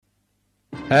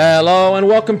Hello and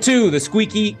welcome to the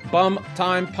Squeaky Bum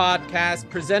Time Podcast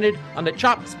presented on the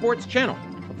Chop Sports channel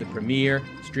of the Premier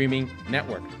Streaming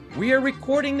Network. We are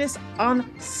recording this on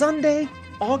Sunday,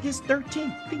 August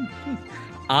 13th.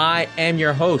 I am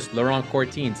your host, Laurent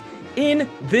Courtines. In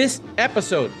this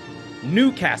episode,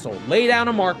 Newcastle lay down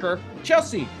a marker,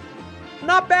 Chelsea,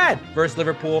 not bad, versus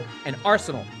Liverpool, and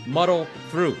Arsenal muddle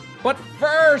through. But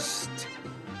first,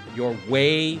 your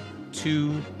way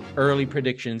too early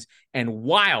predictions and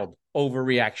wild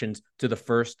overreactions to the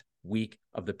first week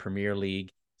of the Premier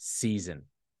League season.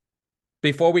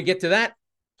 Before we get to that,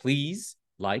 please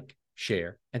like,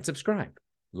 share, and subscribe.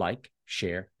 Like,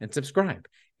 share, and subscribe.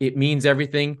 It means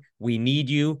everything. We need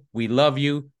you. We love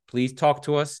you. Please talk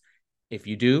to us. If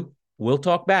you do, we'll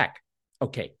talk back.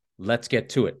 Okay, let's get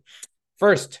to it.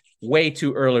 First, way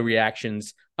too early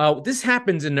reactions. This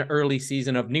happens in the early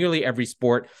season of nearly every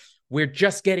sport. We're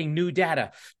just getting new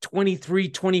data.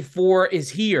 23-24 is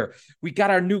here. We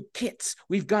got our new kits.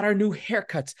 We've got our new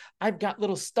haircuts. I've got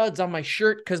little studs on my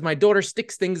shirt because my daughter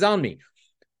sticks things on me.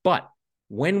 But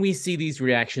when we see these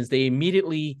reactions, they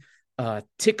immediately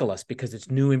tickle us because it's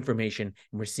new information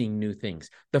and we're seeing new things.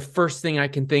 The first thing I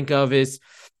can think of is,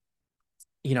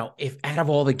 if out of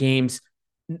all the games,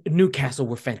 Newcastle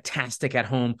were fantastic at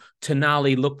home.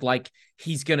 Tonali looked like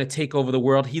he's going to take over the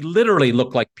world. He literally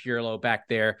looked like Pirlo back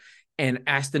there. And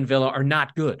Aston Villa are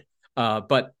not good.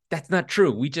 But that's not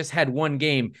true. We just had one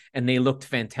game and they looked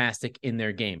fantastic in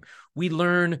their game. We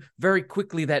learn very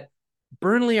quickly that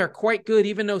Burnley are quite good,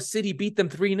 even though City beat them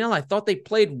 3-0. I thought they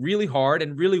played really hard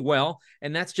and really well.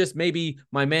 And that's just maybe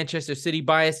my Manchester City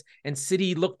bias. And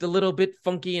City looked a little bit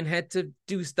funky and had to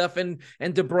do stuff. And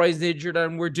De Bruyne's injured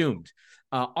and we're doomed.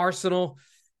 Arsenal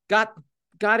got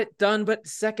it done, but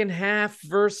second half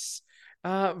versus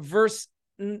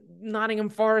Nottingham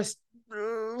Forest,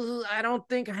 I don't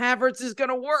think Havertz is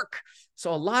going to work.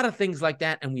 So a lot of things like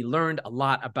that. And we learned a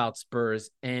lot about Spurs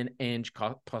and Ange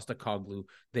Postecoglou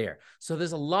there. So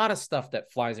there's a lot of stuff that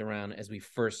flies around as we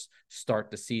first start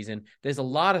the season. There's a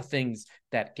lot of things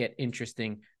that get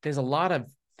interesting. There's a lot of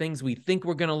things we think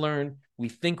we're going to learn. We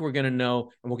think we're going to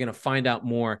know, and we're going to find out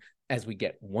more as we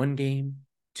get 1 game,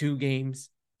 2 games,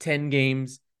 10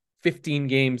 games, 15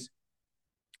 games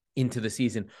into the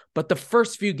season. But the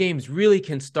first few games really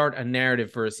can start a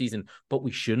narrative for a season, but we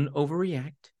shouldn't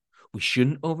overreact. We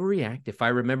shouldn't overreact. If I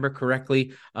remember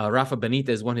correctly, Rafa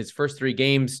Benitez won his first 3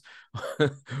 games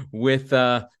with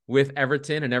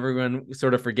Everton, and everyone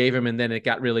sort of forgave him, and then it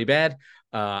got really bad.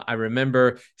 I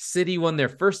remember City won their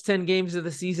first 10 games of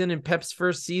the season in Pep's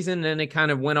first season, and it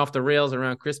kind of went off the rails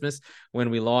around Christmas when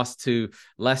we lost to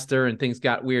Leicester and things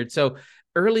got weird. So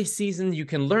early season, you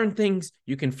can learn things,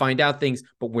 you can find out things,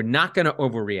 but we're not going to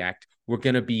overreact. We're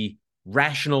going to be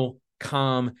rational,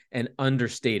 calm, and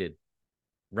understated.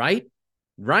 Right?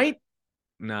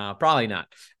 No, probably not.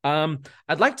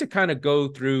 I'd like to kind of go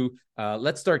through,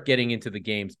 let's start getting into the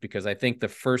games, because I think the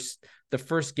first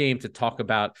game to talk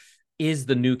about is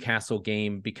the Newcastle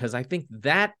game, because I think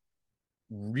that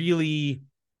really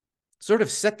sort of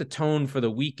set the tone for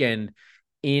the weekend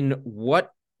in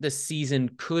what the season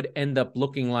could end up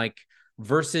looking like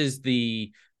versus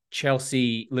the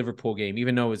Chelsea-Liverpool game,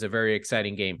 even though it was a very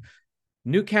exciting game.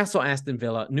 Newcastle-Aston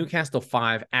Villa, Newcastle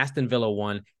 5, Aston Villa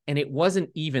 1, and it wasn't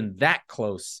even that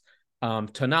close.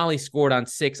 Tonali scored on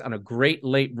 6 on a great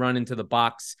late run into the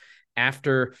box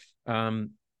after they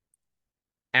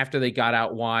got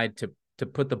out wide to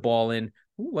put the ball in.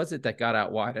 Who was it that got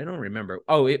out wide? I don't remember.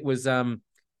 Oh, it was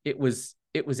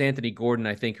Anthony Gordon,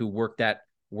 I think, who worked that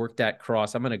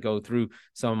cross. I'm going to go through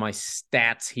some of my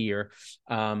stats here.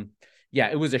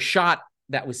 It was a shot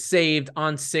that was saved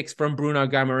on 6 from Bruno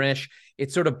Guimaraes.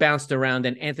 It sort of bounced around,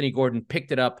 and Anthony Gordon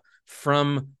picked it up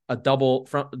from a double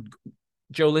from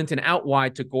Joe Linton out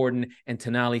wide to Gordon, and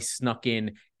Tonali snuck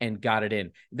in and got it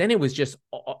in. Then it was just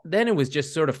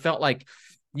sort of felt like,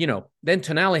 then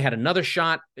Tonali had another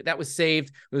shot that was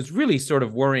saved. It was really sort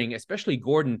of worrying, especially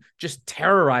Gordon just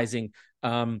terrorizing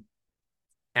Aston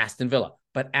Villa.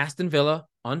 But Aston Villa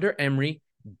under Emery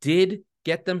did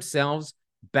get themselves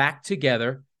back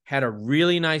together, had a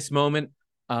really nice moment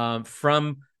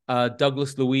from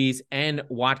Douglas Luiz and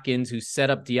Watkins, who set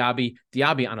up Diaby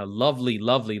on a lovely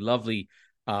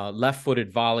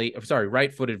right-footed volley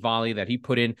that he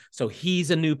put in. So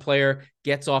he's a new player,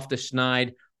 gets off the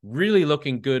schneid, really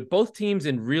looking good. Both teams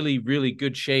in really, really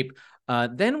good shape.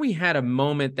 Then we had a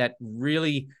moment that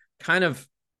really kind of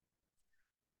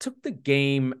took the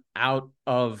game out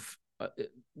of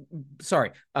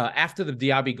after the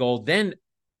Diaby goal. Then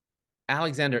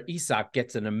Alexander Isak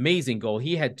gets an amazing goal.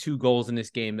 He had 2 goals in this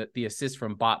game, that the assist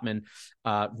from Botman,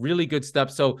 really good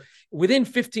stuff. So within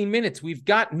 15 minutes, we've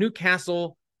got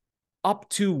Newcastle up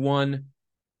 2-1.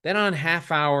 Then on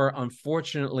half hour,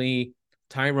 unfortunately,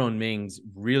 Tyrone Mings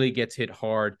really gets hit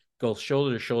hard, goes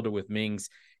shoulder to shoulder with Mings,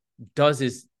 does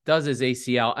his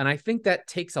ACL. And I think that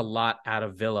takes a lot out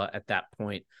of Villa at that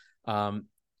point.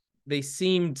 They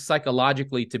seemed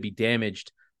psychologically to be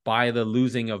damaged by the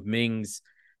losing of Mings.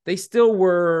 They still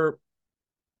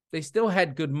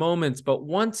had good moments, but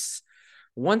once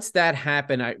that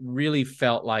happened, I really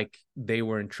felt like they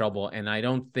were in trouble. And I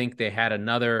don't think they had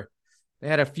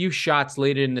a few shots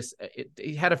later in this.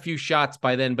 They had a few shots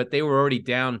by then, but they were already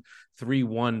down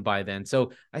 3-1 by then.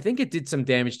 So I think it did some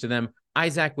damage to them.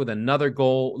 Isaac with another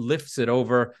goal lifts it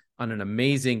over on an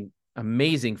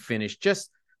amazing finish. Just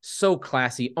so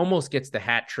classy, almost gets the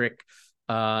hat trick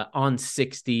on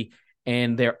 60,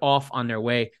 and they're off on their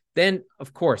way. Then,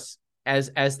 of course, as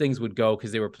things would go,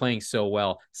 because they were playing so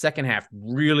well, second half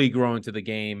really growing to the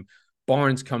game.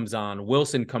 Barnes comes on,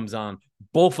 Wilson comes on,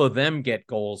 both of them get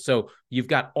goals. So you've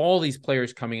got all these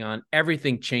players coming on,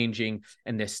 everything changing,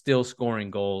 and they're still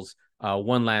scoring goals.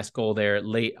 One last goal there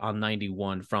late on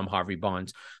 91 from Harvey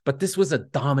Barnes. But this was a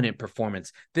dominant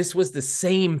performance. This was the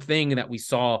same thing that we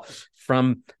saw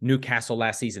from Newcastle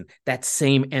last season. That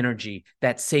same energy,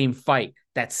 that same fight,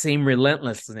 that same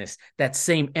relentlessness, that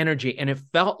same energy. And it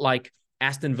felt like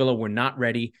Aston Villa were not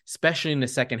ready, especially in the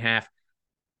second half.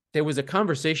 There was a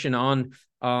conversation on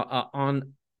I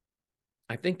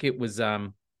think it was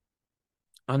on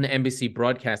the NBC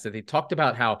broadcast that they talked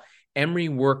about how Emery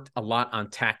worked a lot on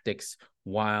tactics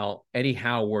while Eddie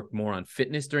Howe worked more on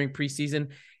fitness during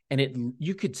preseason. And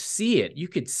you could see it. You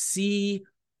could see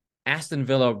Aston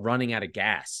Villa running out of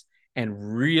gas.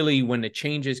 And really, when the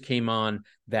changes came on,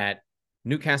 that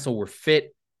Newcastle were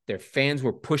fit, their fans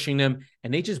were pushing them,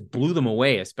 and they just blew them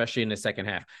away, especially in the second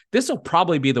half. This will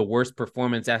probably be the worst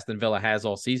performance Aston Villa has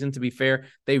all season, to be fair.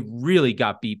 They really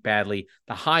got beat badly.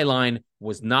 The high line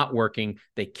was not working.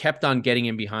 They kept on getting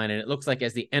in behind, and it looks like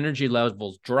as the energy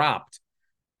levels dropped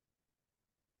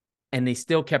and they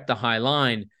still kept the high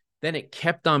line, then it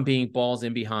kept on being balls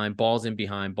in behind, balls in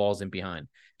behind, balls in behind.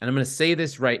 And I'm going to say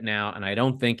this right now, and I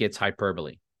don't think it's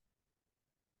hyperbole.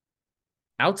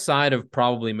 Outside of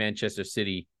probably Manchester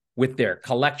City with their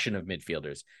collection of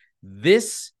midfielders,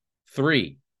 this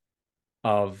 3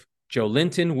 of Joe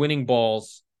Linton winning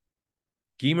balls,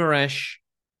 Guimaraes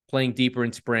playing deeper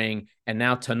and spraying, and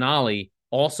now Tonali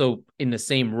also in the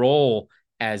same role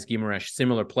as Guimaraes,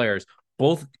 similar players,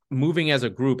 both moving as a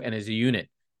group and as a unit.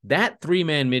 That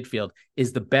 3-man midfield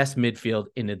is the best midfield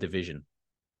in the division.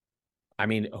 I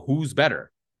mean, who's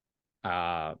better?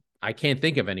 I can't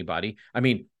think of anybody. I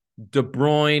mean, De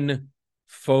Bruyne,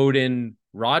 Foden,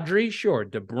 Rodri, sure.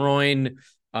 De Bruyne,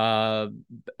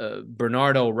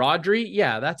 Bernardo, Rodri,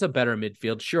 yeah, that's a better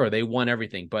midfield. Sure, they won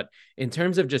everything, but in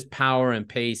terms of just power and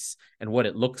pace and what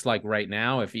it looks like right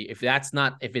now, if it's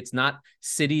not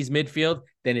City's midfield,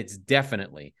 then it's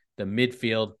definitely the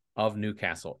midfield of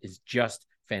Newcastle. Is just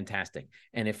fantastic.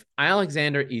 And if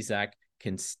Alexander Isak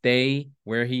can stay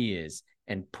where he is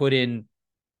and put in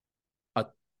a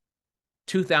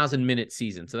 2,000-minute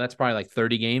season, so that's probably like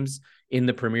 30 games in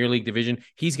the Premier League division,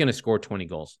 he's going to score 20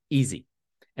 goals. Easy.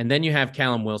 And then you have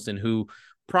Callum Wilson, who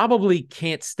probably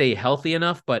can't stay healthy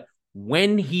enough, but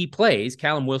when he plays,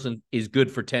 Callum Wilson is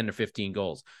good for 10 or 15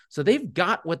 goals. So they've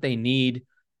got what they need.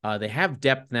 They have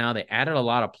depth now. They added a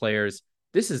lot of players.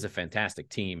 This is a fantastic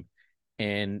team.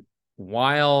 And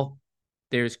while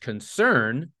there's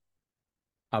concern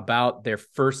about their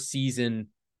first season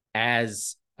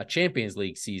as a Champions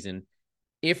League season,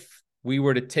 if we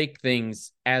were to take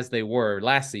things as they were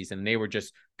last season, and they were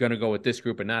just going to go with this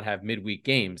group and not have midweek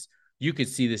games, you could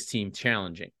see this team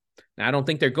challenging. Now, I don't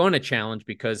think they're going to challenge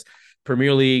because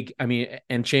Premier League,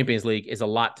 and Champions League is a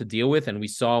lot to deal with. And we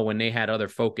saw when they had other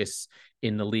focus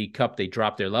in the League Cup, they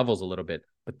dropped their levels a little bit.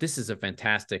 But this is a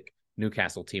fantastic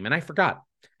Newcastle team. And I forgot,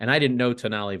 and I didn't know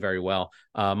Tonali very well.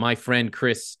 My friend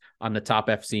Chris on the Top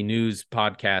FC News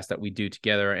podcast that we do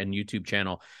together and YouTube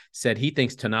channel said he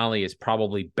thinks Tonali is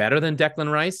probably better than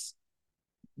Declan Rice.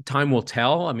 Time will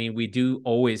tell. I mean, we do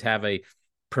always have a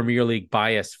Premier League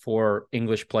bias for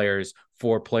English players,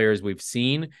 for players we've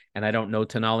seen. And I don't know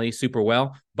Tonali super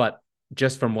well, but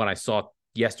just from what I saw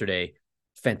yesterday,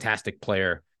 fantastic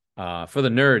player. For the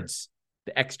nerds,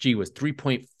 the XG was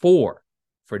 3.4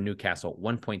 for Newcastle,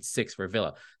 1.6 for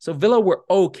Villa. So Villa were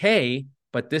okay,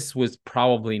 but this was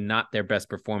probably not their best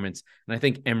performance. And I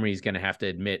think Emery's going to have to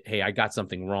admit, hey, I got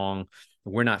something wrong.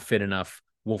 We're not fit enough.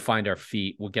 We'll find our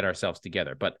feet. We'll get ourselves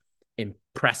together. But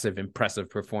impressive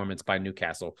performance by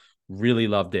Newcastle. Really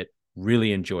loved it.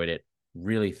 Really enjoyed it.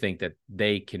 Really think that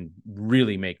they can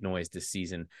really make noise this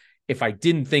season. If I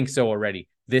didn't think so already,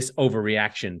 this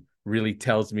overreaction really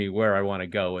tells me where I want to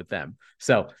go with them.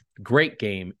 So great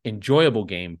game, enjoyable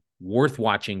game, worth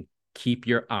watching. Keep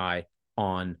your eye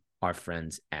on our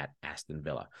friends at Aston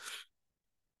Villa.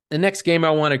 The next game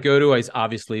I want to go to is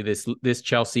obviously this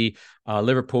Chelsea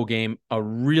Liverpool game, a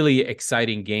really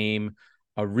exciting game,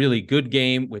 a really good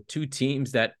game with two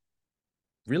teams that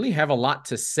really have a lot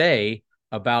to say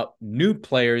about new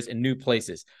players and new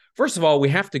places. First of all, we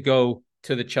have to go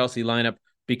to the Chelsea lineup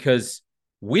because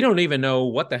we don't even know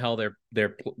what the hell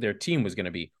their team was going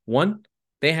to be. One,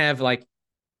 they have like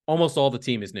almost all the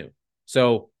team is new.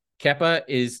 So Kepa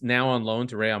is now on loan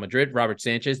to Real Madrid. Robert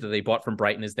Sanchez, that they bought from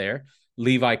Brighton, is there.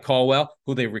 Levi Colwill,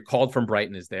 who they recalled from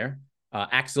Brighton, is there.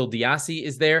 Axel Diassi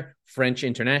is there, French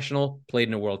international, played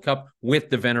in a World Cup with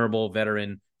the venerable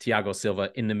veteran Thiago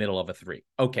Silva in the middle of a three.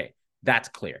 Okay, that's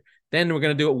clear. Then we're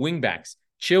going to do it wingbacks.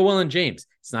 Chilwell and James.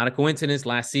 It's not a coincidence.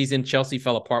 Last season, Chelsea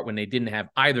fell apart when they didn't have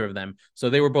either of them. So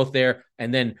they were both there.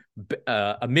 And then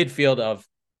a midfield of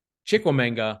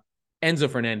Chukwuemeka, Enzo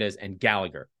Fernandez, and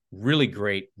Gallagher. Really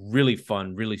great, really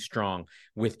fun, really strong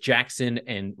with Jackson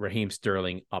and Raheem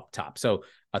Sterling up top. So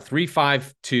a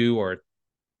 3-5-2 or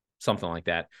something like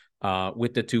that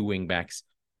with the two wingbacks.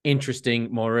 Interesting.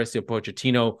 Mauricio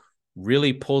Pochettino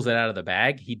really pulls it out of the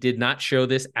bag. He did not show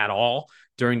this at all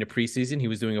during the preseason. He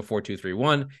was doing a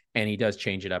 4-2-3-1, and he does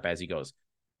change it up as he goes.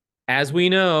 As we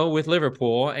know with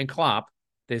Liverpool and Klopp,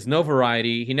 there's no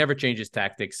variety. He never changes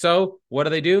tactics. So what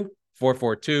do?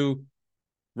 4-4-2.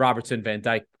 Robertson, Van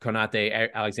Dijk,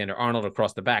 Konate, Alexander-Arnold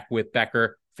across the back with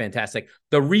Becker. Fantastic.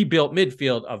 The rebuilt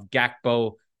midfield of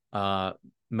Gakpo,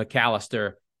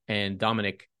 McAllister, and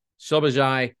Dominic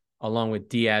Szoboszlai, along with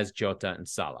Diaz, Jota, and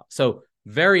Salah. So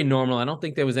very normal. I don't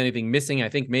think there was anything missing. I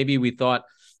think maybe we thought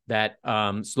that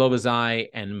Szoboszlai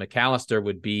and McAllister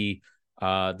would be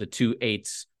the two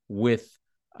eights with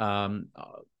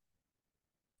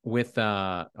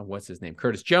what's his name?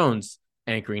 Curtis Jones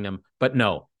anchoring them. But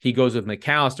no, he goes with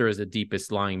McAllister as the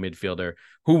deepest lying midfielder,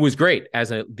 who was great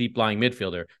as a deep lying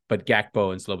midfielder, but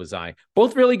Gakpo and Szoboszlai,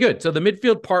 both really good. So the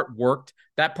midfield part worked.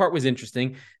 That part was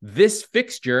interesting. This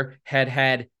fixture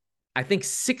had, I think,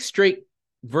 6 straight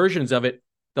versions of it.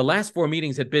 The last 4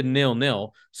 meetings had been 0-0.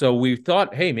 So we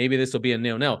thought, hey, maybe this will be a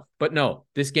 0-0. But no,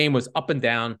 this game was up and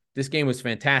down. This game was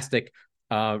fantastic.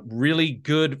 Really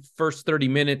good first 30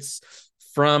 minutes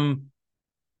from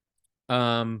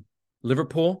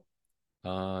Liverpool.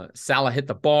 Salah hit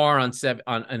the bar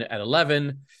at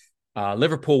 11.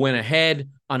 Liverpool went ahead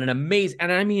on an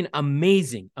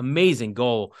amazing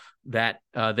goal that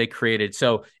they created.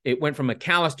 So it went from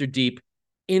McAllister deep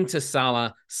into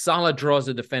Salah. Salah draws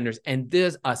the defenders, and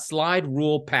there's a slide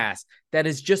rule pass that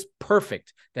is just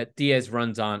perfect that Diaz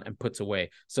runs on and puts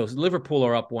away. So Liverpool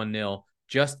are up 1-0.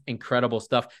 Just incredible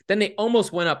stuff. Then they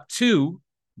almost went up 2,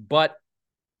 but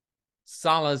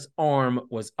Salah's arm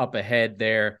was up ahead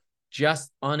there,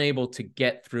 just unable to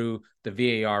get through.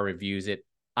 The VAR reviews it.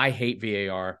 I hate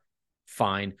VAR.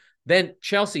 Fine. Then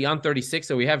Chelsea on 36.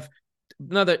 So we have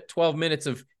another 12 minutes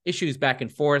of issues back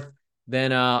and forth.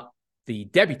 Then the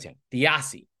debutant,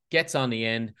 Diassi, gets on the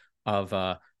end of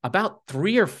about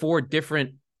 3 or 4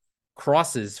 different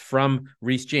crosses from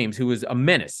Reece James, who was a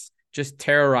menace, just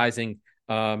terrorizing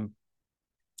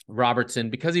Robertson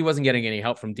because he wasn't getting any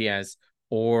help from Diaz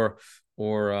or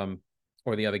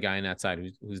the other guy on that side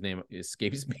whose name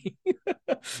escapes me,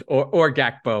 or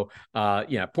Gakpo.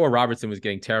 Poor Robertson was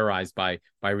getting terrorized by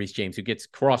Reece James, who gets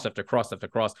cross after cross after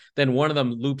cross. Then one of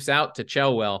them loops out to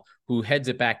Chilwell, who heads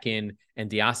it back in, and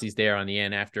Diassi's there on the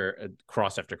end after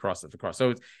cross after cross after cross.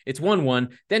 So it's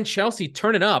 1-1. Then Chelsea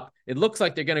turn it up. It looks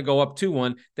like they're going to go up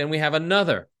 2-1. Then we have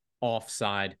another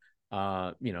offside,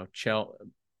 that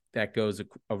goes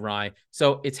awry.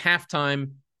 So it's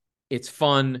halftime. It's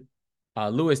fun.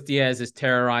 Luis Diaz is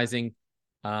terrorizing.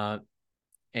 And,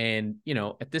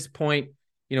 at this point,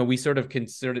 we sort of can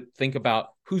think about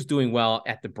who's doing well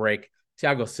at the break.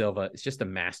 Thiago Silva is just a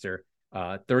master,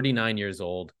 39 years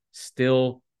old,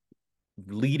 still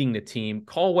leading the team.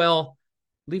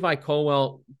 Levi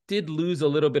Colwill did lose a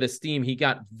little bit of steam. He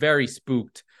got very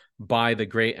spooked by the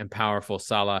great and powerful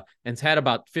Salah and had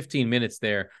about 15 minutes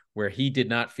there where he did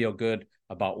not feel good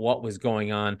about what was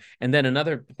going on. And then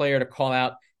another player to call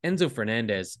out, Enzo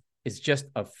Fernandez, is just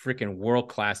a freaking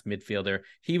world-class midfielder.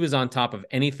 He was on top of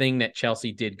anything that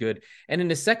Chelsea did good. And in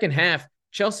the second half,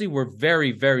 Chelsea were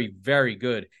very, very, very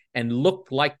good and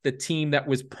looked like the team that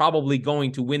was probably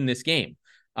going to win this game.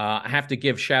 I have to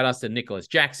give shout-outs to Nicholas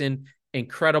Jackson.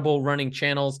 Incredible running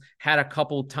channels. Had a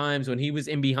couple times when he was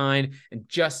in behind and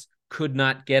just could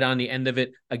not get on the end of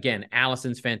it. Again,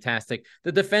 Alisson's fantastic.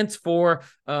 The defense for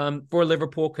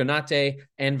Liverpool, Konate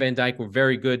and Van Dijk were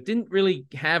very good. Didn't really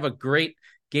have a great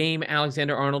game,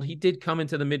 Alexander-Arnold. He did come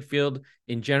into the midfield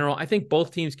in general. I think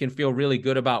both teams can feel really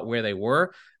good about where they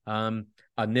were. A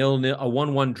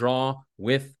 1-1 draw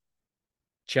with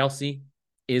Chelsea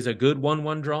is a good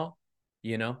 1-1 draw,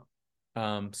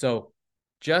 So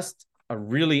just a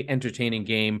really entertaining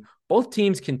game. Both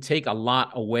teams can take a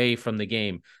lot away from the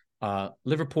game.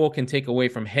 Liverpool can take away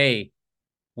from, hey,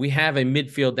 we have a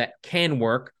midfield that can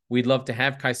work. We'd love to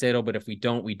have Caicedo, but if we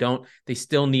don't, we don't. They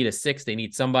still need a 6. They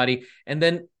need somebody. And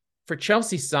then for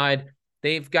Chelsea's side,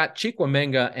 they've got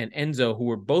Chouameni and Enzo, who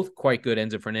were both quite good,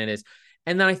 Enzo Fernandez.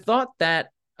 And then I thought that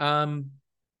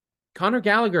Conor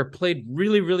Gallagher played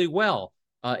really, really well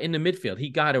in the midfield. He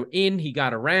got in, he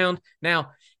got around.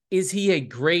 Now, is he a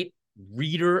great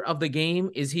reader of the game?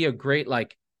 Is he a great,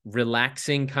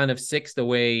 relaxing kind of 6 the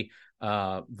way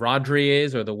Rodri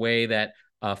is, or the way that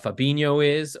Fabinho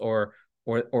is, or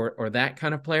that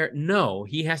kind of player? No,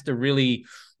 he has to really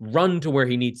run to where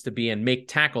he needs to be and make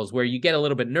tackles where you get a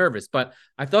little bit nervous. But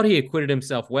I thought he acquitted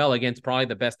himself well against probably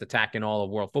the best attack in all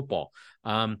of world football.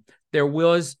 There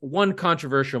was one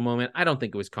controversial moment. I don't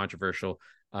think it was controversial.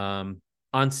 On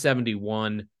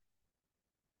 71,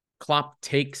 Klopp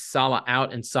takes Salah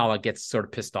out, and Salah gets sort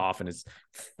of pissed off and is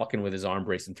fucking with his arm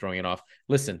brace and throwing it off.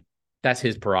 Listen, that's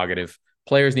his prerogative.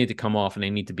 Players need to come off, and they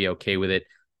need to be okay with it.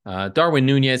 Darwin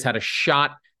Nunez had a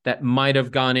shot that might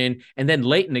have gone in. And then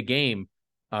late in the game,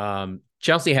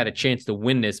 Chelsea had a chance to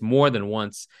win this more than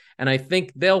once. And I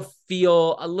think they'll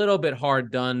feel a little bit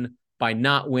hard done by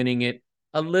not winning it.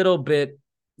 A little bit,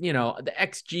 the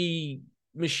XG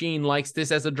machine likes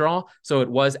this as a draw. So it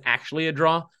was actually a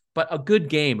draw, but a good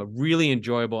game, really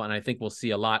enjoyable. And I think we'll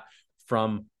see a lot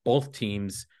from both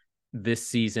teams this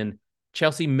season.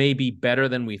 Chelsea may be better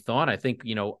than we thought. I think,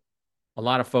 a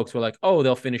lot of folks were like, oh,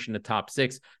 they'll finish in the top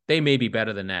 6. They may be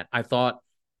better than that. I thought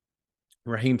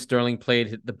Raheem Sterling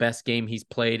played the best game he's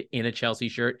played in a Chelsea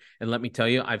shirt. And let me tell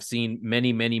you, I've seen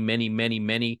many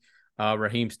Raheem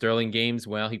Sterling games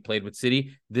while he played with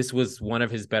City. This was one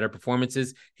of his better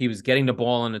performances. He was getting the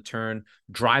ball on a turn,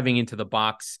 driving into the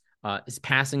box. His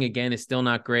passing, again, is still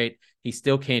not great. He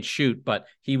still can't shoot, but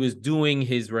he was doing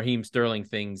his Raheem Sterling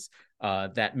things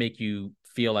that make you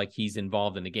feel like he's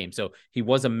involved in the game. So he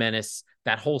was a menace.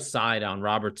 That whole side on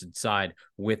Robertson's side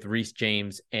with Reece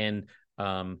James and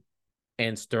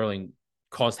Sterling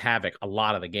caused havoc a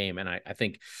lot of the game. And I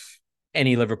think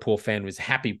any Liverpool fan was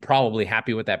probably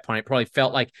happy with that point. Probably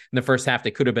felt like in the first half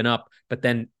they could have been up, but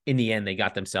then in the end they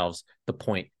got themselves the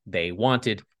point they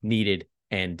wanted, needed,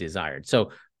 and desired.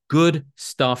 So good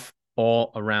stuff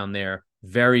all around there.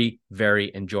 Very,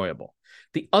 very enjoyable.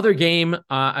 The other game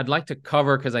I'd like to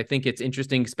cover, because I think it's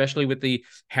interesting, especially with the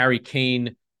Harry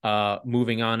Kane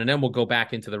moving on, and then we'll go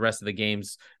back into the rest of the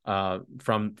games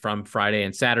from Friday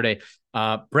and Saturday.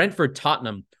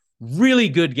 Brentford-Tottenham, really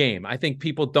good game. I think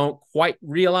people don't quite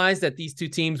realize that these two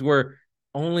teams were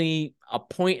only a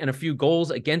point and a few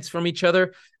goals against from each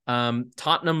other.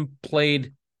 Tottenham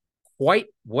played quite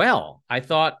well. I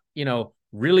thought,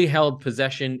 really held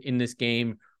possession in this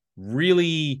game,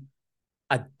 really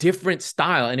a different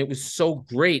style. And it was so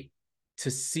great to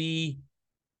see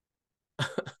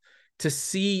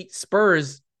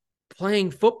Spurs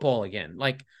playing football again.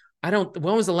 When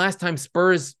was the last time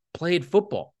Spurs played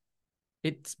football?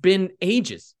 It's been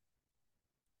ages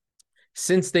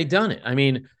since they done it. I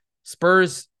mean,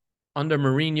 Spurs under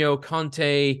Mourinho,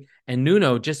 Conte, and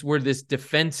Nuno just were this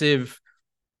defensive,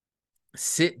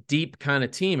 sit deep kind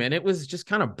of team. And it was just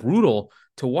kind of brutal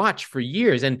to watch for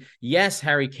years. And yes,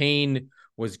 Harry Kane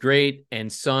was great and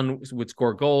Son would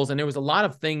score goals. And there was a lot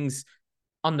of things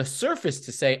on the surface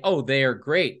to say, oh, they are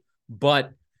great.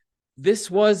 But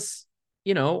this was,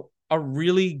 a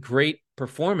really great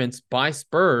performance by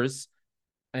Spurs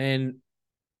and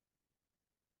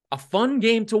a fun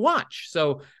game to watch.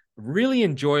 So really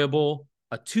enjoyable,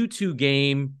 a 2-2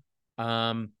 game.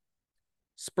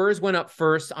 Spurs went up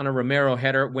first on a Romero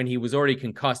header when he was already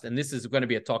concussed. And this is going to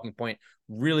be a talking point.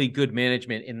 Really good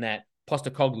management in that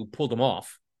Postecoglou pulled him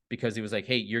off because he was like,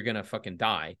 hey, you're going to fucking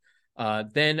die.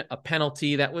 Then a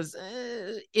penalty that was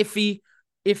iffy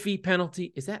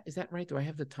penalty. Is that right? Do I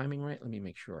have the timing right? Let me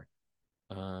make sure.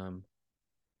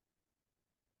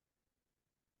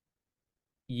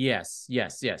 Yes.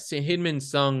 Hidman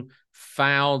Sung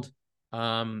fouled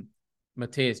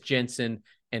Matthias Jensen,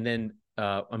 and then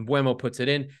Mbuemo puts it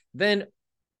in. Then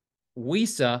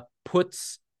Wisa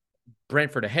puts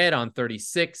Brentford ahead on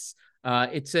 36.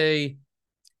 It's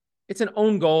an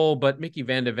own goal, but Mickey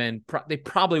van de Ven, they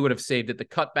probably would have saved it. The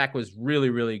cutback was really,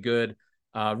 really good.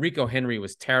 Rico Henry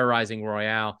was terrorizing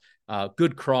Royale.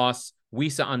 Good cross.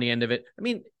 Wisa on the end of it. I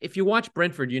mean, if you watch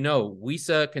Brentford,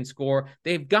 Wisa can score.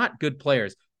 They've got good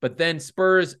players. But then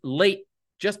Spurs late,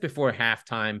 just before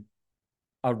halftime,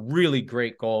 a really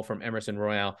great goal from Emerson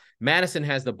Royale. Maddison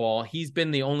has the ball. He's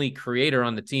been the only creator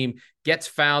on the team, gets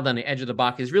fouled on the edge of the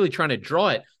box. He's really trying to draw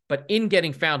it. But in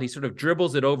getting fouled, he sort of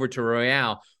dribbles it over to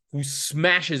Royale, who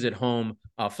smashes it home.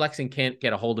 Flexing can't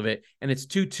get a hold of it. And it's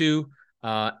 2-2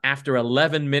 after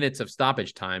 11 minutes of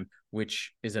stoppage time,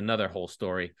 which is another whole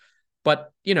story.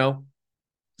 But,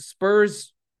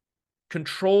 Spurs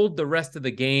controlled the rest of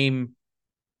the game,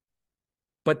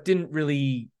 but didn't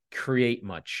really create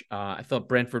much. I thought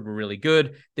Brentford were really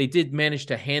good. They did manage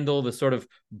to handle the sort of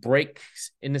breaks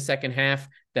in the second half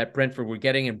that Brentford were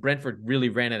getting, and Brentford really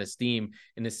ran out of steam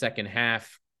in the second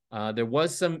half. There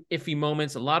was some iffy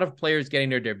moments, a lot of players getting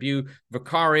their debut.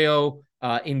 Vicario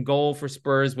in goal for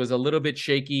Spurs was a little bit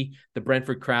shaky. The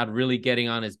Brentford crowd really getting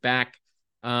on his back.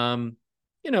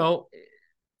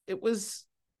 It was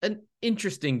an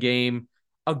interesting game,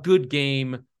 a good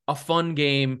game, a fun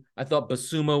game. I thought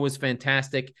Basuma was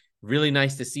fantastic. Really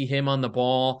nice to see him on the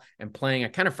ball and playing. I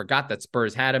kind of forgot that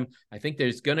Spurs had him. I think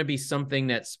there's going to be something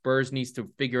that Spurs needs to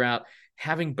figure out.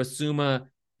 Having Basuma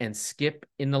and Skip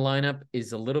in the lineup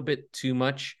is a little bit too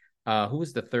much. Who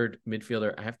was the third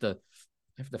midfielder? I have to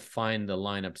find the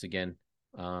lineups again.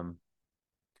 But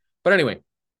anyway,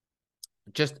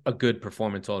 just a good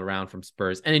performance all around from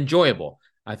Spurs and enjoyable.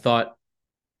 I thought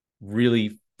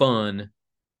really fun,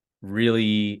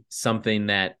 really something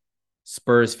that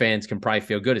Spurs fans can probably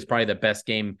feel good. It's probably the best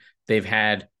game they've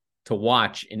had to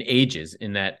watch in ages,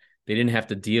 in that they didn't have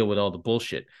to deal with all the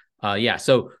bullshit.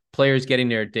 So players getting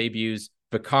their debuts: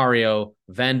 Vicario,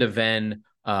 Van de Ven,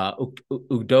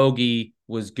 Udogie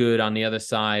was good on the other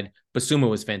side. Basuma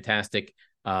was fantastic.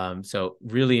 So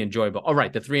really enjoyable. All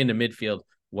right, the three in the midfield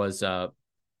was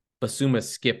Basuma,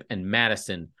 Skip, and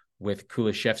Maddison, with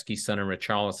Kulishevsky, Son, and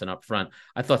Richarlison up front.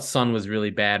 I thought Son was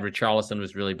really bad. Richarlison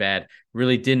was really bad.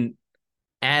 Really didn't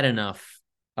add enough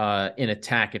in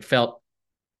attack. It felt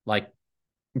like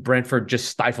Brentford just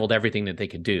stifled everything that they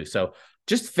could do. So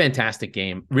just fantastic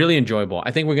game. Really enjoyable.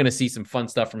 I think we're going to see some fun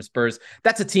stuff from Spurs.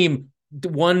 That's a team,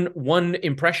 one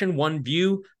impression, one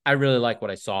view. I really like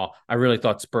what I saw. I really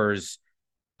thought Spurs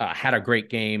had a great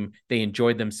game. They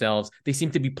enjoyed themselves. They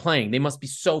seem to be playing. They must be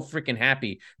so freaking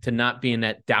happy to not be in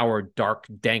that dour, dark,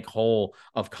 dank hole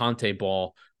of Conte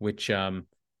ball, which was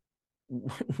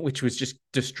just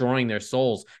destroying their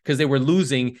souls, because they were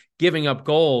losing, giving up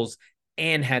goals,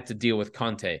 and had to deal with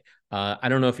Conte. I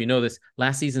don't know if you know this.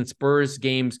 Last season, Spurs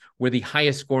games were the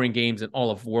highest scoring games in all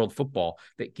of world football.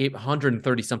 They gave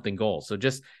 130 something goals. So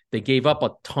they gave up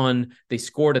a ton. They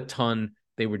scored a ton.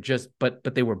 They were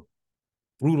but they were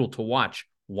brutal to watch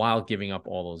while giving up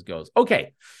all those goals.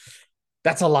 Okay,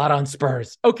 that's a lot on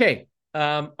Spurs. Okay,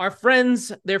 their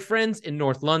friends in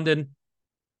North London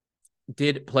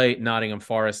did play Nottingham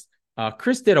Forest.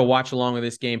 Chris did a watch along with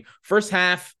this game. First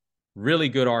half, really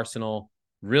good Arsenal,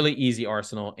 really easy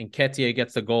Arsenal. Nketiah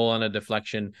gets the goal on a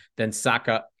deflection. Then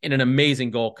Saka, in an amazing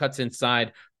goal, cuts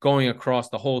inside, going across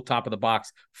the whole top of the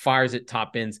box, fires it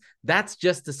top bins. That's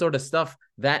just the sort of stuff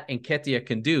that Nketiah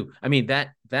can do. I mean,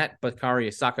 that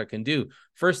Bukayo Saka can do.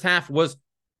 First half was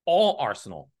all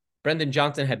Arsenal. Brendan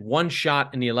Johnson had one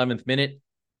shot in the 11th minute,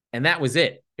 and that was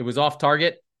it. It was off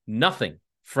target. Nothing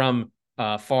from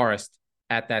Forest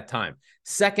at that time.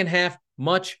 Second half,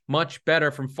 much, much better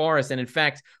from Forest. And in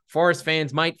fact, Forest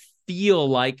fans might feel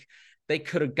like they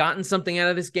could have gotten something out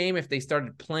of this game if they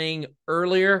started playing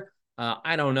earlier.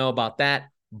 I don't know about that,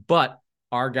 but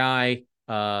our guy,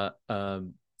 Taiwo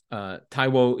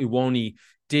Iwoni,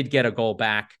 did get a goal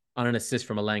back on an assist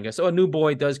from Elanga. So a new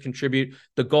boy does contribute.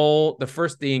 The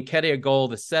Nketiah goal,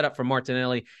 the setup for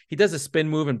Martinelli, he does a spin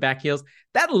move and back heels.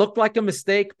 That looked like a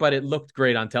mistake, but it looked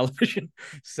great on television.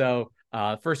 So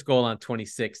first goal on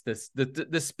 26,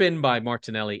 the spin by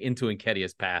Martinelli into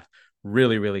Nketiah's path.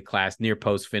 Really, really class. Near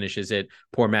post finishes it.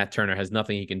 Poor Matt Turner has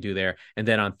nothing he can do there. And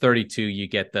then on 32, you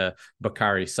get the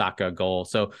Bukayo Saka goal.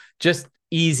 So just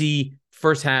easy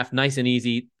first half, nice and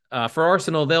easy. For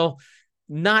Arsenal, they'll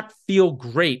not feel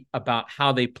great about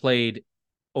how they played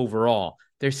overall.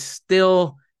 They're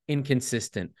still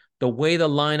inconsistent. The way the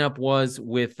lineup was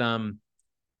with Thomas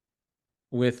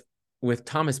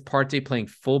Partey playing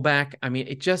fullback, I mean,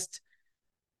 it just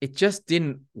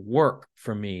didn't work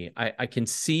for me. I can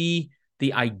see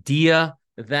the idea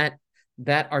that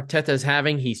Arteta is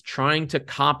having. He's trying to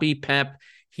copy Pep.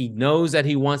 He knows that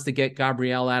he wants to get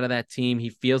Gabriel out of that team. He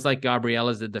feels like Gabriel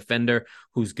is the defender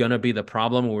who's going to be the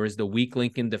problem, or is the weak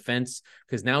link in defense,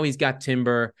 because now he's got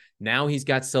Timber. Now he's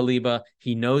got Saliba.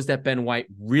 He knows that Ben White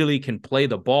really can play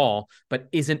the ball, but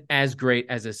isn't as great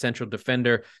as a central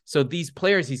defender. So these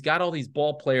players, he's got all these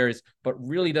ball players, but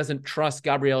really doesn't trust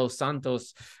Gabriel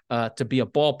Santos to be a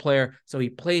ball player. So he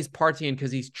plays Partey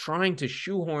because he's trying to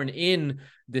shoehorn in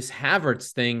this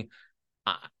Havertz thing.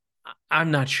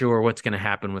 I'm not sure what's going to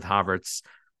happen with Havertz.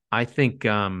 I think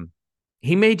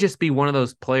he may just be one of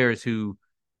those players who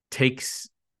takes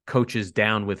coaches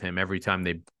down with him every time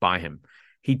they buy him.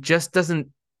 He just doesn't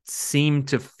seem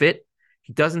to fit.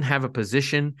 He doesn't have a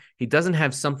position. He doesn't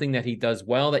have something that he does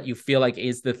well that you feel like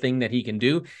is the thing that he can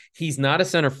do. He's not a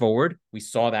center forward. We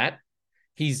saw that.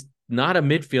 He's not a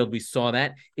midfield. We saw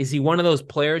that. Is he one of those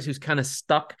players who's kind of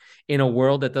stuck in a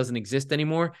world that doesn't exist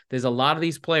anymore? There's a lot of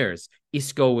these players.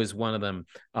 Isco was one of them.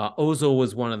 Ozil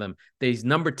was one of them. These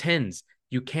number 10s,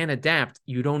 you can't adapt.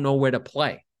 You don't know where to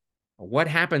play. What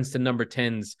happens to number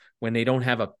 10s when they don't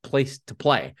have a place to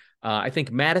play? I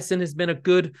think Maddison has been a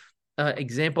good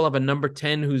example of a number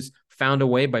 10 who's found a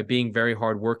way by being very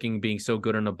hardworking, being so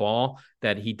good on the ball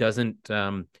that he doesn't,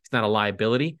 it's not a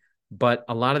liability. But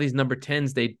a lot of these number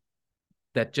 10s,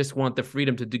 that just want the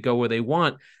freedom to go where they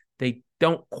want, they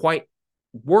don't quite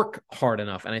work hard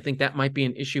enough. And I think that might be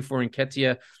an issue for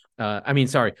Nketiah.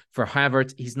 For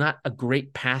Havertz. He's not a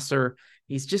great passer.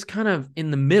 He's just kind of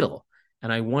in the middle.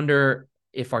 And I wonder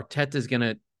if Arteta is going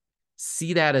to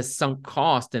see that as sunk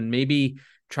cost and maybe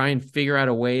try and figure out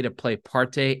a way to play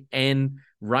Partey and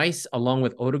Rice along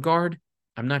with Odegaard.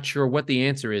 I'm not sure what the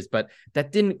answer is, but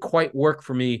that didn't quite work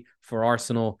for me for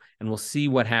Arsenal, and we'll see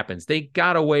what happens. They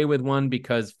got away with one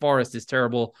because Forest is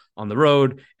terrible on the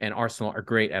road and Arsenal are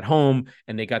great at home,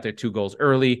 and they got their 2 goals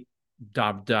early.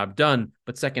 Done.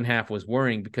 But second half was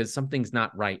worrying because something's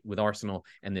not right with Arsenal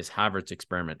and this Havertz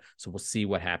experiment. So we'll see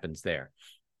what happens there.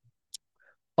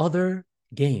 Other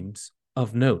games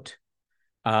of note.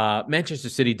 Manchester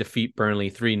City defeat Burnley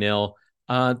 3-0.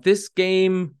 This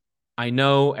game, I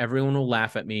know everyone will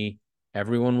laugh at me.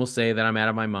 Everyone will say that I'm out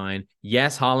of my mind.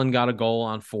 Yes, Haaland got a goal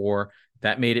on 4.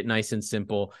 That made it nice and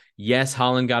simple. Yes,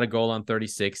 Haaland got a goal on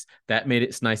 36. That made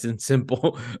it nice and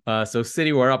simple. So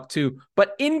City were up 2.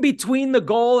 But in between the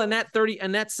goal and that 30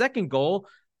 and that second goal,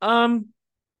 Burnley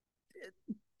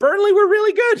were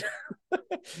really good.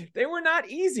 They were not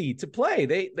easy to play.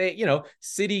 They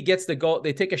City gets the goal.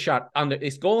 They take a shot on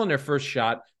it's goal on their first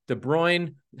shot. De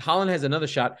Bruyne, Haaland has another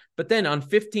shot, but then on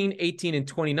 15, 18, and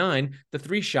 29, the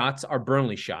 3 shots are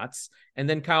Burnley shots. And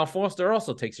then Kyle Foster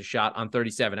also takes a shot on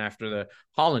 37 after the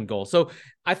Haaland goal. So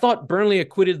I thought Burnley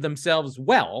acquitted themselves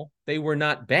well. They were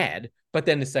not bad. But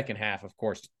then the second half, of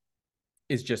course,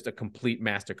 is just a complete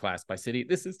masterclass by City.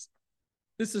 This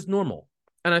is normal.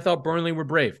 And I thought Burnley were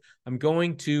brave. I'm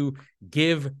going to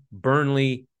give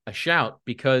Burnley a shout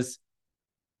because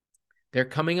they're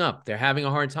coming up. They're having a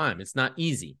hard time. It's not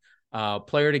easy.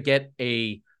 Player to get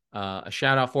a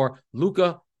shout out for,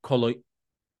 Luca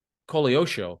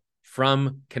Koleosho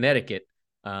from Connecticut,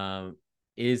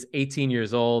 is 18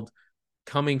 years old,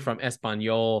 coming from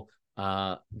Espanyol.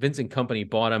 Vincent Kompany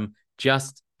bought him.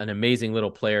 Just an amazing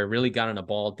little player. Really got on the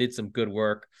ball. Did some good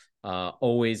work.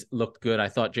 Always looked good. I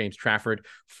thought James Trafford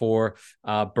for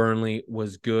Burnley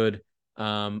was good.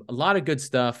 A lot of good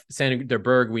stuff. Sander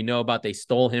Berg, we know about. They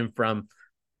stole him from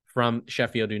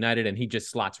Sheffield United, and he just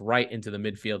slots right into the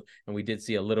midfield. And we did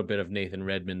see a little bit of Nathan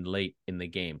Redmond late in the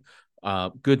game.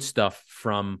 Good stuff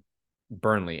from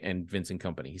Burnley and Vincent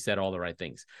Kompany. He said all the right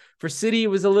things. For City, it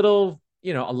was a little,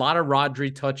 a lot of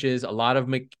Rodri touches, a lot of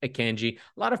Akanji,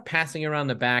 a lot of passing around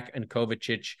the back, and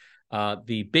Kovacic.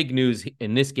 The big news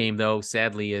in this game, though,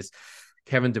 sadly, is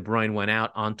Kevin De Bruyne went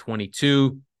out on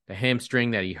 22, the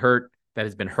hamstring that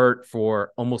has been hurt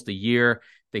for almost a year.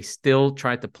 They still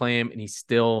tried to play him, and he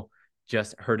still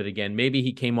just hurt it again. Maybe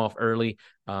he came off early,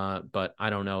 but I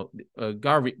don't know.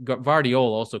 Vardiol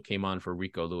also came on for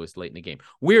Rico Lewis late in the game.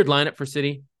 Weird lineup for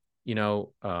City.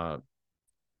 Rico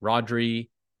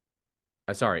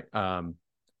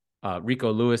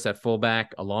Lewis at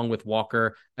fullback, along with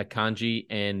Walker, Akanji,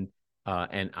 and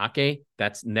Ake.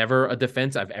 That's never a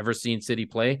defense I've ever seen City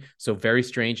play. So very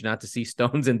strange not to see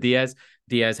Stones and Diaz.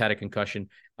 Diaz had a concussion.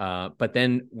 But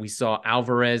then we saw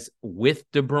Alvarez with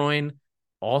De Bruyne,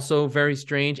 also very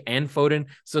strange, and Foden.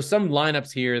 So some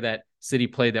lineups here that City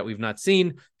played that we've not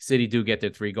seen. City do get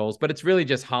their 3 goals, but it's really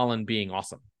just Haaland being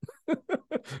awesome,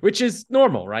 which is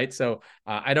normal, right? So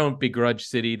I don't begrudge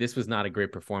City. This was not a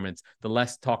great performance. The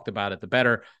less talked about it, the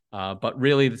better. But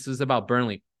really, this is about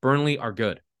Burnley. Burnley are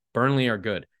good.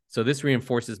 So this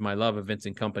reinforces my love of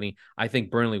Vincent Kompany. I think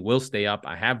Burnley will stay up.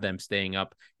 I have them staying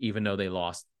up, even though they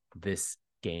lost this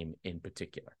game in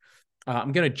particular.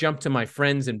 I'm going to jump to my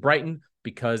friends in Brighton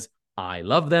because I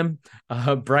love them.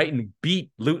 Brighton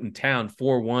beat Luton Town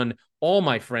 4-1. All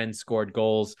my friends scored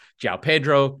goals. João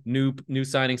Pedro, new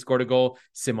signing, scored a goal.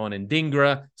 Simon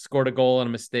Ndingra scored a goal on a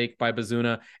mistake by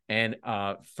Bazuna. And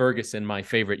Ferguson, my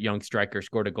favorite young striker,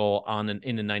 scored a goal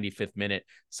in the 95th minute.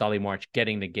 Solly March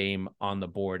getting the game on the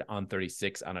board on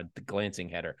 36 on a glancing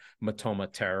header.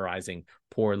 Matoma terrorizing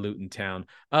poor Luton Town.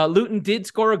 Luton did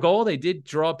score a goal. They did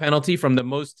draw a penalty from the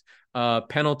most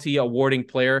penalty awarding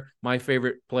player. My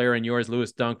favorite player and yours,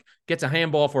 Lewis Dunk, gets a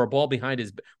handball for a ball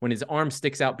when his arm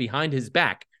sticks out behind his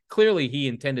back. Clearly, he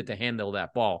intended to handle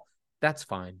that ball. That's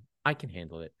fine. I can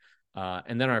handle it.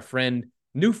 And then our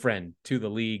new friend to the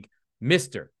league,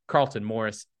 Mr. Carlton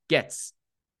Morris, gets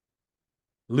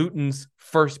Luton's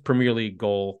first Premier League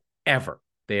goal ever.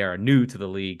 They are new to the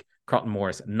league. Carlton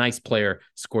Morris, nice player,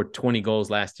 scored 20 goals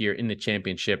last year in the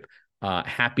championship.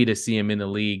 Happy to see him in the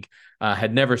league.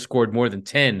 Had never scored more than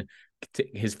 10.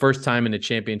 His first time in the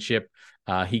championship,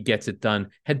 he gets it done.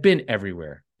 Had been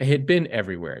everywhere.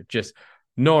 Just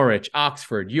Norwich,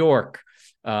 Oxford, York,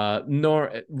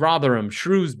 Rotherham,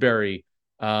 Shrewsbury,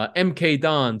 MK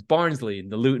Dons, Barnsley,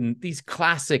 the Luton. These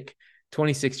classic,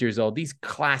 26 years old, these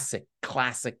classic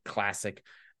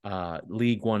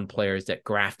League One players that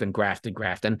graft.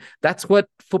 And that's what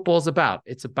football's about.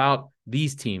 It's about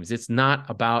these teams. It's not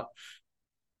about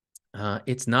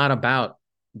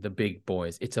the big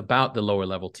boys. It's about the lower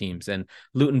level teams. And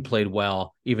Luton played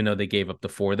well, even though they gave up the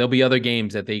 4. There'll be other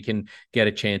games that they can get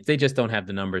a chance. They just don't have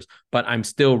the numbers. But I'm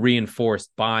still reinforced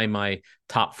by my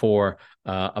top 4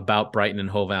 about Brighton and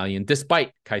Hove Albion,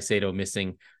 despite Caicedo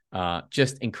missing.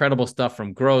 Just incredible stuff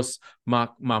from Gross.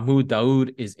 Mahmoud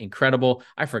Daoud is incredible.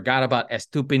 I forgot about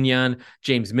Estupinian.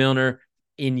 James Milner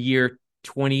in year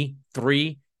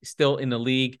 23, still in the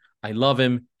league. I love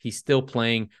him. He's still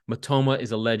playing. Matoma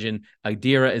is a legend.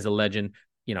 Idira is a legend.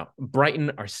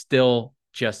 Brighton are still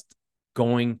just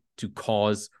going to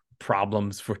cause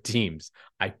problems for teams.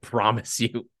 I promise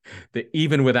you that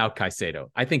even without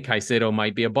Caicedo, I think Caicedo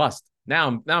might be a bust.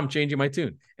 Now I'm changing my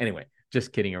tune. Anyway,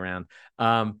 just kidding around.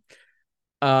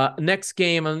 Next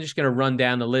game, I'm just going to run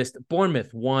down the list.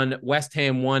 Bournemouth won, West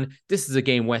Ham won. This is a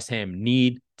game West Ham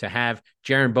need to have.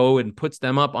 Jaron Bowen puts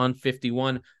them up on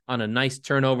 51 on a nice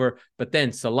turnover, but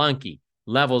then Solanke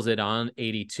levels it on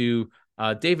 82.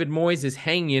 David Moyes is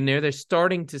hanging in there. They're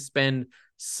starting to spend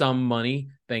some money.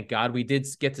 Thank God. We did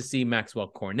get to see Maxwell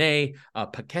Cornet.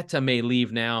 Paqueta may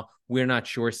leave now. We're not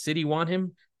sure. City want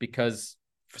him because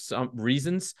for some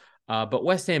reasons. But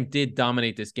West Ham did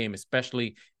dominate this game,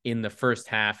 especially in the first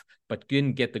half, but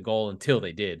didn't get the goal until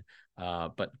they did.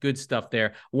 But good stuff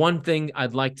there. One thing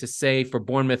I'd like to say for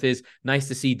Bournemouth is nice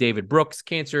to see David Brooks.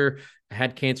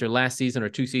 Had cancer last season or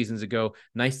 2 seasons ago.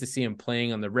 Nice to see him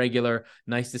playing on the regular.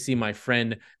 Nice to see my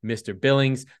friend, Mr.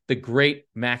 Billings. The great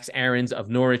Max Aarons of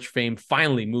Norwich fame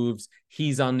finally moves.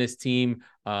 He's on this team.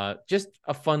 Just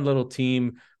a fun little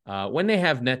team. When they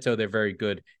have Neto, they're very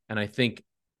good. And I think,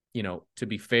 to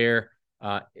be fair,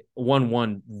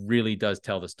 1-1 really does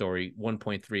tell the story.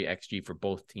 1.3 XG for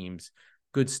both teams.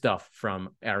 Good stuff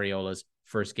from Areola's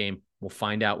first game. We'll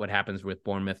find out what happens with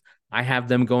Bournemouth. I have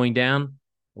them going down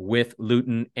with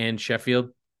Luton and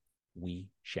Sheffield. We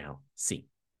shall see.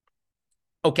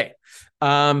 Okay.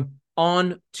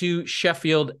 On to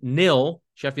Sheffield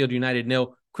United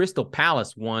 0. Crystal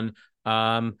Palace 1.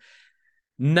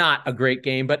 Not a great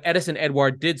game, but Edison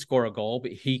Edouard did score a goal,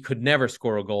 but he could never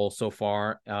score a goal so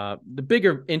far. The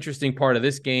bigger interesting part of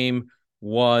this game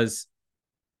was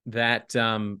that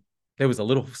there was a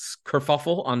little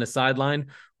kerfuffle on the sideline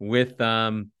with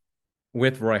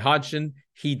Roy Hodgson.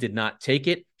 He did not take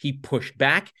it. He pushed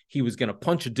back. He was going to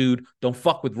punch a dude. Don't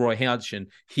fuck with Roy Hodgson.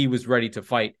 He was ready to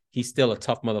fight. He's still a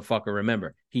tough motherfucker.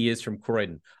 Remember, he is from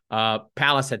Croydon.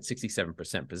 Palace had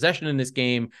 67% possession in this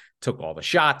game, took all the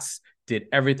shots, did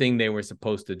everything they were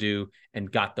supposed to do,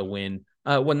 and got the win.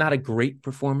 Well, not a great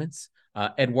performance.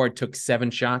 Edward took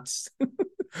 7 shots,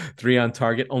 3 on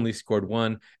target, only scored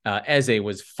 1. Eze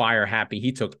was fire happy.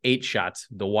 He took 8 shots,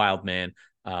 the wild man,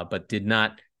 but did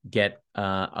not get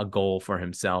a goal for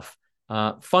himself.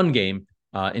 Fun game,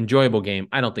 enjoyable game.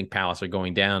 I don't think Palace are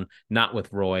going down, not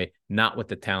with Roy, not with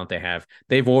the talent they have.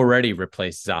 They've already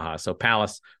replaced Zaha, so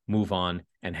Palace move on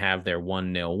and have their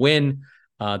 1-0 win.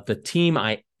 The team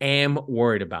I am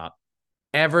worried about,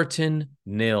 Everton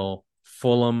 0,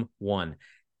 Fulham 1.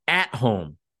 At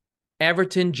home,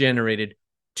 Everton generated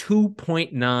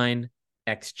 2.9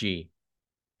 XG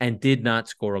and did not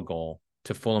score a goal.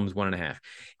 to Fulham's 1.5.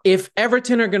 If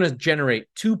Everton are going to generate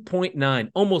 2.9,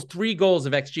 almost 3 goals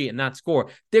of XG and not score,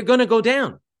 they're going to go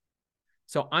down.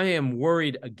 So I am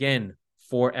worried again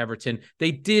for Everton.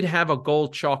 They did have a goal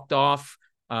chalked off.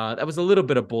 That was a little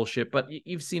bit of bullshit, but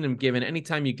you've seen him given.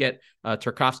 Anytime you get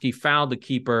Tarkowski fouled the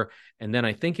keeper, and then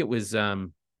I think it was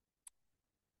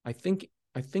I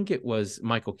think it was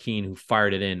Michael Keane who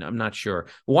fired it in. I'm not sure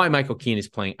why Michael Keane is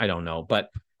playing. I don't know, but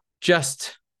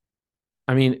just,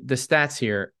 I mean, the stats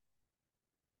here: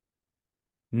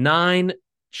 9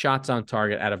 shots on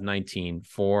target out of 19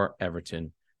 for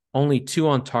Everton, only 2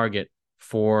 on target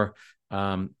for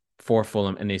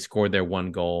Fulham, and they scored their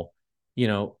 1 goal. You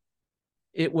know,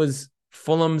 it was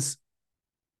Fulham's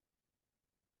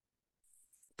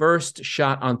first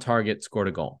shot on target scored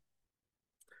a goal.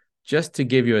 Just to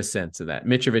give you a sense of that,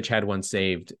 Mitrovic had one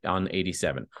saved on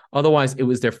 87. Otherwise, it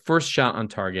was their first shot on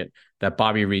target that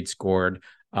Bobby Reed scored.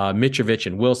 Mitrovic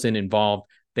and Wilson involved.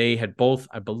 They had both,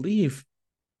 I believe,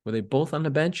 were they both on the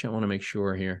bench? I want to make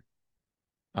sure here.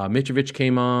 Mitrovic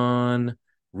came on,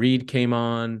 Reed came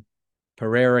on,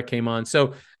 Pereira came on.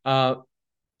 So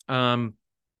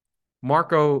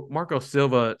Marco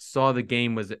Silva saw the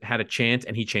game had a chance,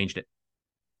 and he changed it.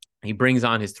 He brings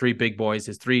on his 3 big boys,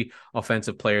 his 3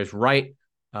 offensive players, right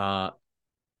on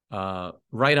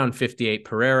 58.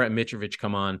 Pereira and Mitrovic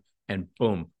come on, and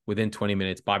boom, within 20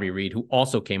 minutes, Bobby Reed, who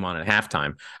also came on at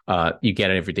halftime, you get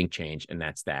everything changed, and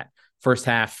that's that. First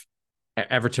half,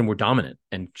 Everton were dominant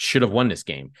and should have won this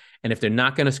game. And if they're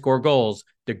not going to score goals,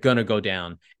 they're going to go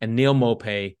down. And Neil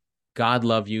Maupay, God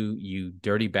love you, you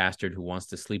dirty bastard who wants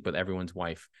to sleep with everyone's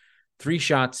wife. 4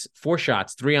 shots,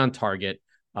 3 on target.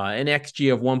 An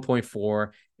XG of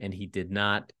 1.4, and he did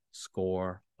not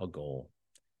score a goal.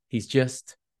 He's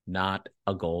just not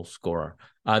a goal scorer.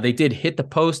 They did hit the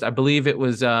post. I believe it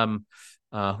was,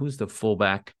 who's the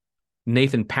fullback?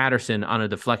 Nathan Patterson on a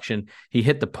deflection. He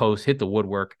hit the post, hit the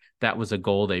woodwork. That was a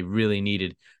goal they really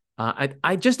needed.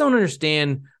 I just don't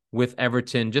understand with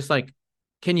Everton, just like,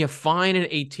 can you find an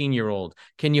 18-year-old?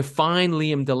 Can you find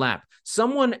Liam Delap?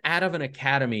 Someone out of an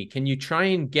academy? Can you try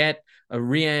and get a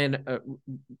Rian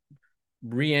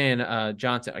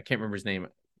Johnson? I can't remember his name,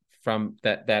 from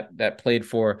that played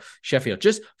for Sheffield.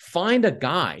 Just find a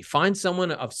guy, find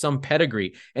someone of some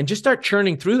pedigree, and just start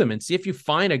churning through them and see if you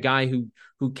find a guy who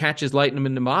catches lightning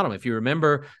in the bottom. If you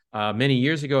remember many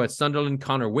years ago at Sunderland,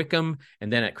 Connor Wickham,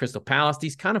 and then at Crystal Palace,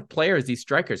 these kind of players, these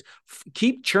strikers,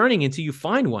 keep churning until you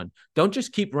find one. Don't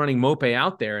just keep running Maupay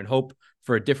out there and hope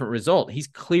for a different result. He's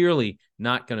clearly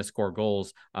not going to score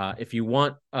goals. If you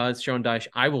want Sean Dyche,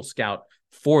 I will scout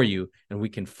for you, and we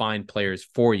can find players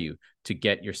for you to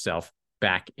get yourself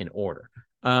back in order.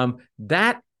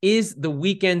 That is the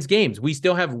weekend's games. We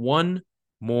still have 1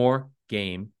 more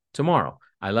game tomorrow.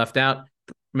 I left out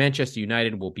Manchester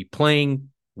United will be playing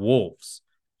Wolves.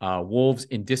 Wolves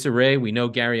in disarray. We know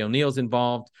Gary O'Neill's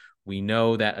involved. We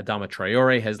know that Adama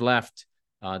Traore has left.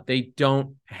 They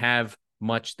don't have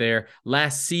much there.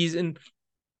 Last season,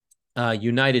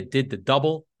 United did the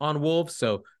double on Wolves,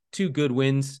 so 2 good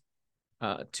wins.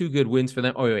 2 good wins for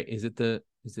them. Oh, wait, is it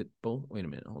both? Wait a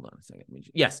minute. Hold on a second.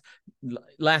 Yes.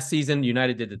 Last season,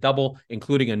 United did the double,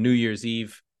 including a New Year's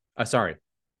Eve.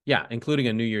 Including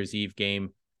a New Year's Eve game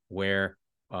where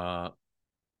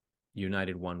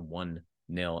United won 1-0,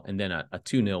 and then a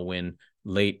 2-0 win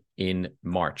late in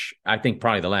March. I think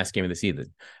probably the last game of the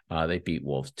season. They beat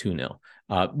Wolves 2-0.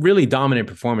 Really dominant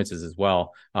performances as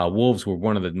well. Wolves were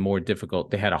one of the more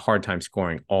difficult. They had a hard time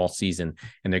scoring all season,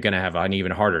 and they're going to have an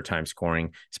even harder time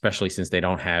scoring, especially since they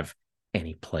don't have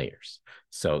any players.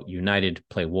 So United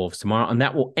play Wolves tomorrow, and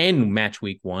that will end match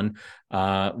week 1.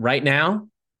 Right now,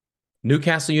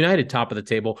 Newcastle United top of the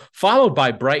table, followed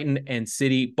by Brighton and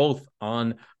City, both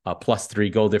on a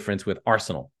 +3 goal difference, with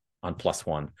Arsenal on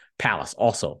 +1. Palace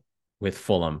also with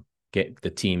Fulham, get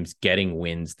the teams getting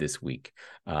wins this week.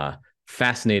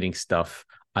 Fascinating stuff.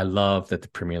 I love that the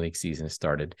Premier League season has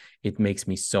started. It makes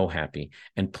me so happy.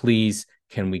 And please,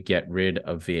 can we get rid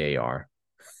of VAR?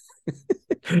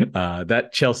 That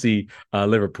Chelsea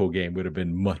Liverpool game would have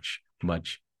been much,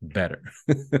 much better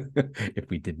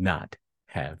if we did not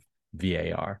have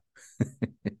VAR.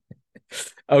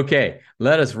 Okay,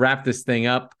 let us wrap this thing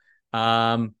up.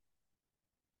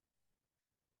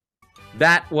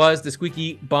 That was the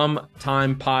Squeaky Bum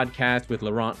Time podcast with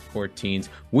Laurent Courtines.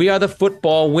 We are the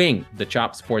Football Wing, the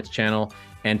Chop Sports channel,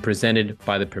 and presented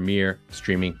by the Premier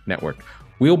Streaming Network.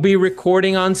 We'll be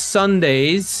recording on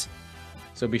Sundays,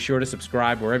 so be sure to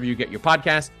subscribe wherever you get your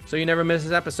podcast so you never miss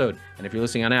an episode. And if you're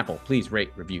listening on Apple, please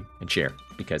rate, review, and share,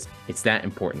 because it's that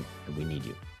important and we need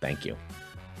you. Thank you.